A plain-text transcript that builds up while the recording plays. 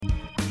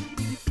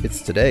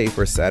It's today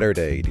for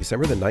Saturday,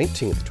 December the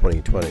 19th,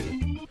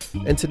 2020.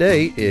 And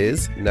today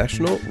is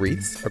National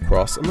Wreaths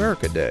Across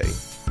America Day.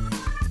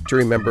 To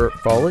remember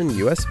fallen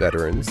U.S.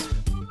 veterans,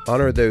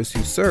 honor those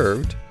who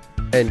served,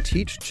 and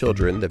teach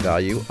children the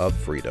value of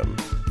freedom.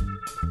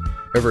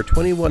 Over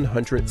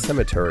 2,100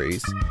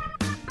 cemeteries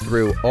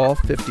through all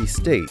 50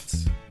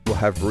 states will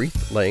have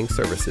wreath-laying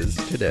services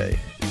today.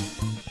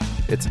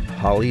 It's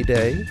Holly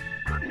Day,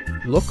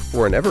 Look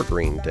for an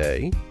Evergreen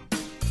Day,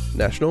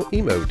 National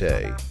Emo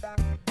Day,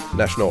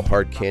 National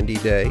Hard Candy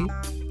Day,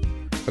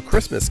 A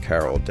Christmas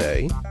Carol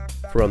Day,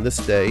 for on this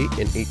day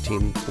in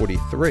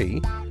 1843,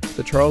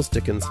 the Charles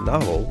Dickens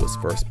novel was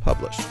first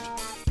published.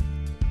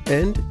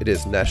 And it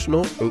is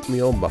National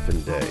Oatmeal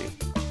Muffin Day.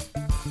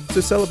 So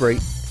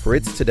celebrate, for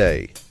it's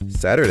today,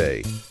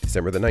 Saturday,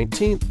 December the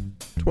 19th,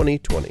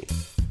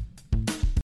 2020.